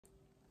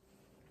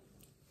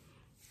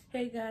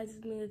Hey guys,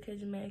 it's me,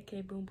 Mad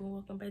K Boom Boom.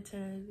 Welcome back to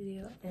another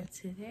video. And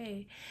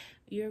today,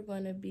 you're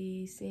gonna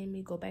be seeing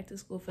me go back to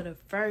school for the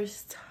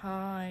first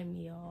time,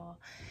 y'all.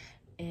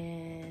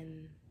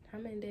 And how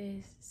many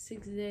days?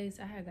 6 days.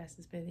 I had got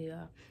suspended,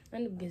 y'all. I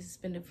ended up getting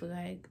suspended for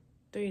like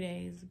 3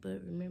 days,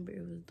 but remember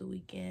it was the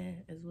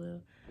weekend as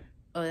well.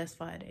 Oh, that's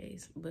 5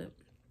 days. But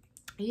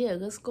yeah,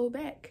 let's go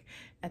back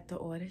after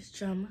all this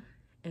drama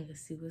and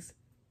let's see what's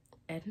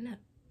adding up.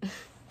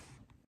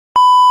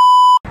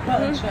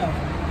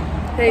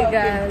 Hey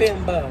guys,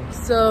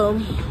 so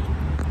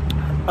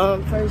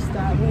first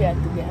stop, we at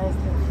the gas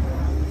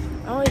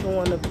station. I don't even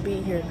want to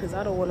be here because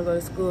I don't want to go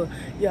to school.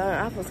 Y'all,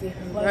 I'm supposed to get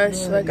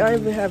rushed. Like, I don't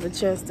even have a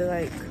chance to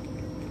like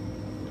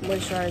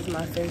moisturize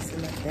my face or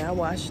nothing. I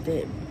washed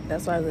it,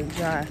 that's why it was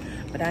dry,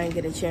 but I didn't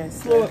get a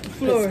chance to put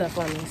stuff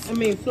on this.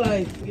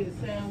 Fly, get a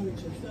sandwich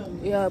or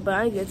something. Yeah, but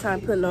I didn't get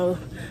time to put no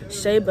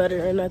shea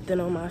butter or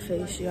nothing on my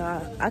face,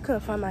 y'all. I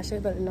couldn't find my shea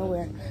butter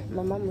nowhere.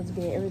 My mom was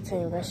being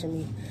irritating, rushing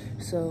me,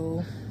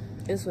 so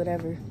it's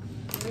whatever.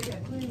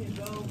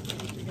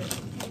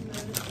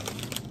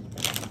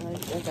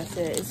 Like I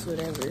said, it's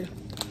whatever.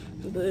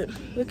 But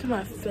look at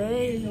my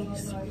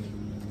face.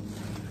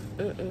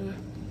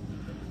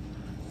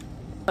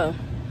 Oh,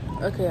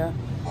 okay, y'all.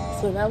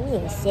 So now we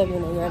in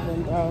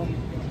 7-Eleven, bro.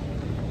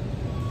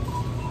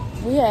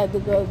 We had to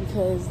go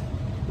because,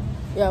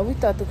 yeah, we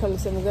thought to come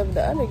to 7-Eleven.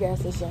 The other gas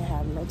station didn't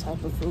have no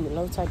type of food,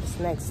 no type of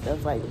snack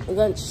stuff, like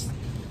lunch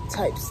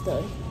type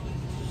stuff.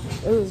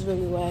 It was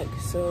really whack,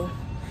 so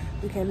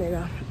we came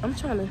here. I'm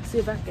trying to see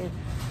if I can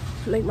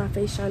make my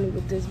face shiny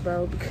with this,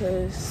 bro,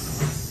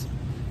 because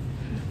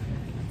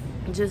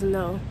just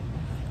know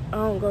I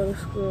don't go to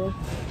school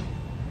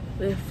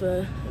with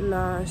a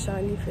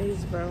non-shiny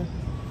face, bro.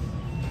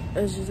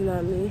 That's just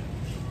not me.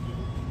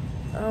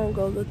 I don't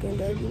go looking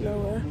dirty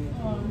nowhere.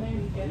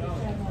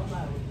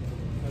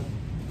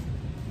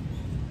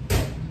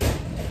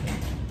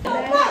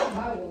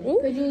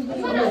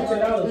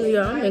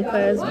 Yeah, I'm in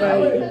class, bro.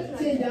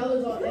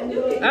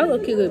 I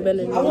look cute look better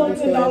than you before.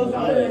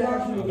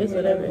 It's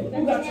whatever.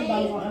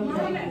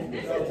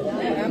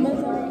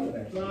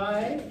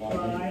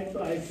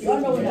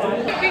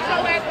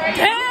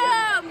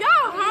 Damn,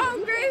 y'all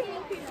hungry?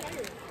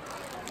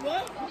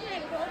 What?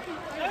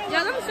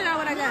 Yeah, let me show y'all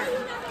what I got.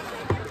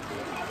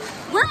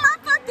 Where my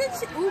fucking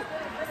ooh,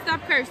 stop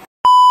cursing.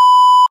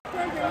 I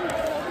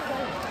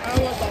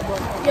don't want that boy.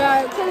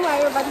 Yeah, tell me why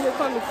everybody here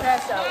call me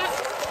Crash Out.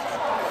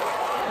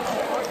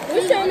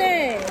 What's your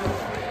name?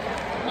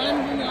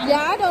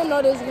 Yeah, I don't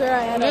know this girl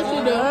at all. Yes,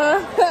 you do.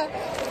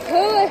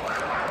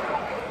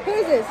 Who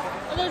is this?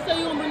 I'm gonna say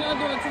you want to bring the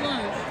other one to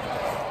lunch.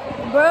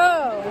 Bro.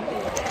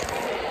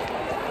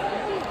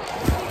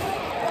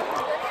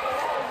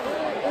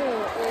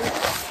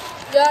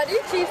 Y'all,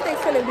 these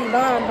cheesesteaks finna be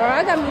bomb, bro.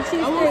 I got me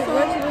cheesesteaks.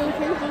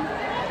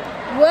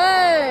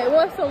 What?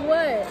 What's some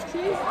what?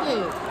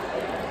 Cheesesteak.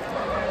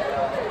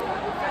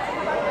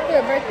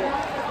 Here, break it.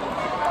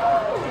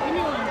 Give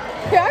me one.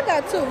 Here, I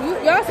got two.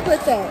 Y'all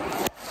split that.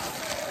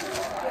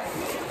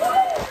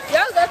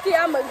 Y'all lucky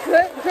I'm a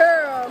good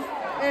girl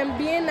and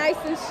being nice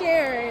and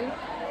sharing.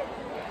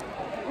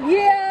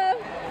 Yeah.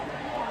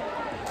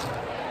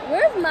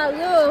 Where's my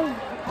little,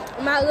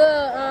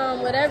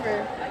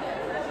 whatever?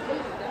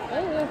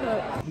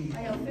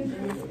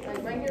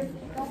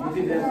 You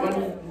think that's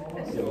funny?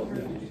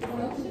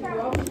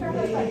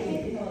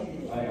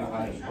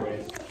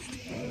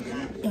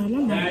 My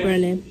mouth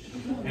burning.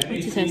 I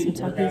just had some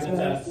tacos,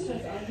 bro.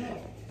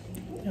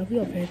 Yo, we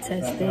over here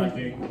testing.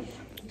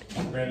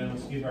 Brandon,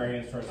 let's keep our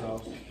hands to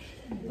ourselves.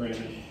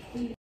 Brandon.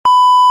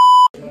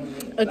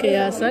 Okay,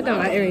 y'all, so I got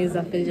my earrings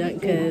off the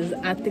junk because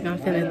I think I'm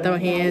finna throw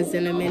hands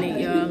in a minute,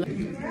 y'all.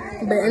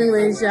 But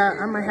anyways, y'all,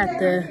 I might have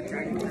to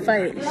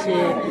fight.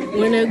 Shit,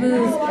 win or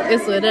lose,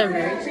 it's whatever.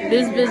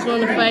 This bitch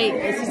wanna fight,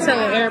 and she's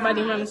telling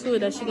everybody around the school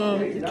that she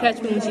gonna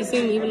catch me when she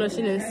see me, even though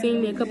she didn't see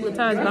me a couple of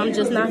times, but I'm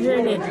just not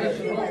hearing it.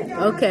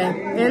 Okay,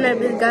 and that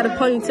bitch got a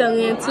ponytail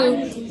in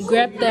too.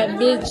 Grab that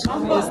bitch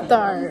and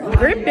start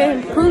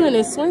gripping, pulling,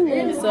 and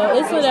swinging, so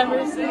it's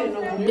whatever.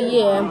 But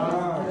yeah.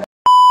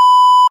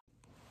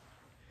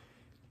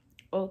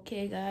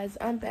 Okay guys,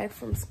 I'm back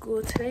from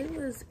school. Today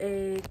was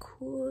a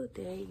cool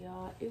day,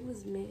 y'all. It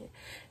was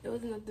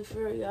nothing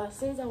for y'all. As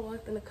soon as I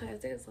walked in the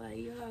class, they was like,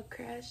 y'all,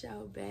 Crash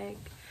Out back.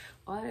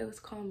 All they was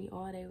calling me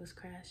all day was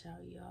Crash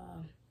Out,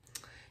 y'all.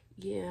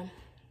 Yeah.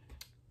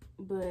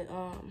 But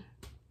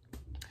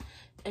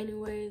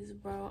anyways,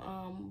 bro,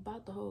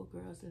 about the whole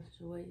girl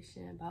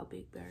situation, about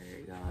Big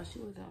Bird, y'all, she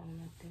wasn't on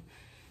nothing.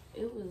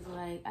 It was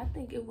like, I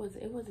think it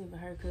wasn't even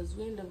her, because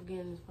we ended up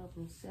getting this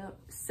problem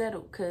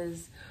settled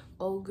because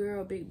old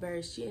girl Big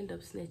Bird, she ended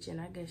up snitching.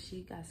 I guess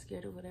she got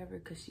scared or whatever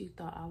because she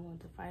thought I wanted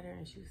to fight her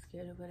and she was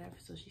scared or whatever,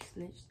 so she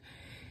snitched.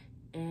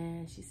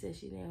 And she said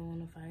she didn't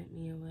want to fight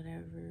me or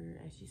whatever,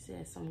 and she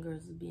said some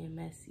girls was being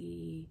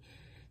messy,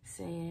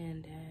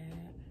 saying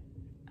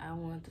that I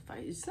wanted to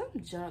fight. Some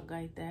junk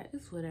like that.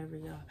 It's whatever,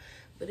 y'all.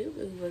 But it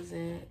really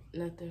wasn't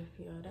nothing,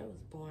 y'all. That was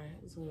boring.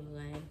 It was a little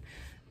lame.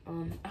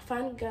 I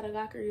finally got a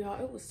locker,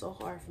 y'all. It was so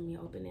hard for me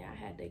to open it. I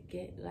had to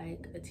get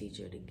like a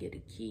teacher to get a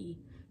key,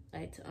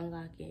 like to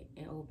unlock it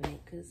and open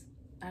it, because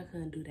I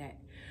couldn't do that.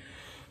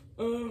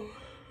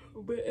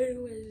 But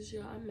anyways,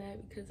 y'all, I'm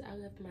mad because I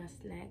left my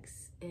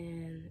snacks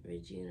in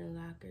Regina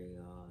locker,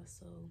 y'all.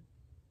 So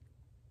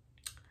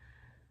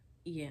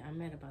yeah, I'm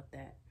mad about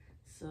that.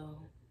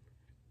 So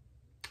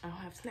I don't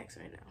have snacks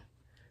right now,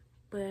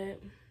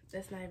 but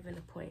that's not even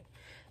the point.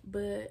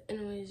 But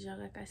anyways, y'all,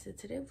 like I said,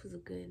 today was a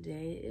good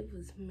day. It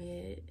was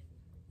mid.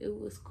 It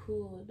was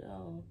cool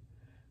though.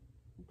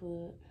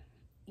 But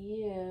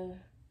yeah,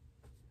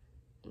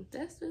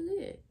 that's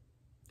really it.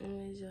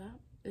 Anyways, y'all,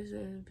 this is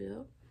the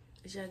video.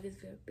 If y'all give this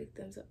video a big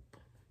thumbs up,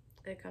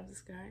 like, comment,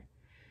 subscribe.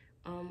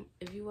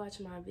 If you watch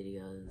my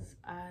videos,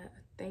 I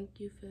thank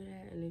you for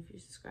that. And if you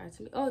subscribe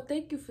to me, oh,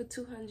 thank you for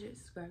 200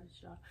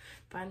 subscribers, y'all.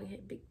 Finally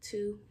hit big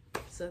 2,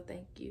 so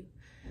thank you.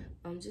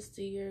 Just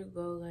a year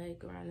ago,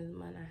 like around this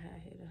month, I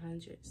had hit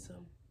 100. So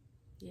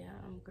yeah,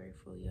 I'm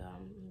grateful, y'all.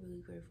 I'm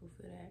really grateful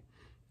for that.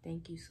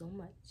 Thank you so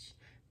much.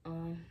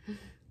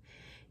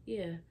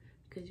 Yeah,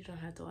 because you don't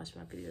have to watch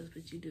my videos,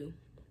 but you do.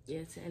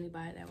 Yeah, to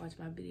anybody that watch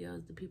my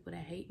videos, the people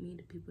that hate me,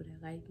 the people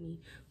that like me,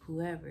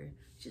 whoever,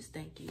 just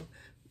thank you.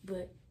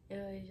 But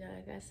anyways, y'all,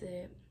 like I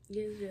said,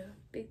 give you a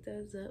big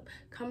thumbs up.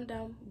 Comment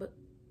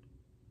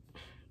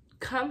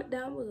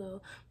down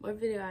below what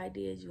video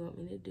ideas you want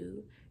me to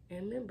do.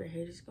 And remember,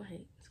 haters gonna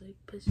hate, so you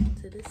push it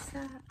to the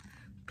side.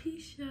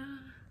 Peace, y'all.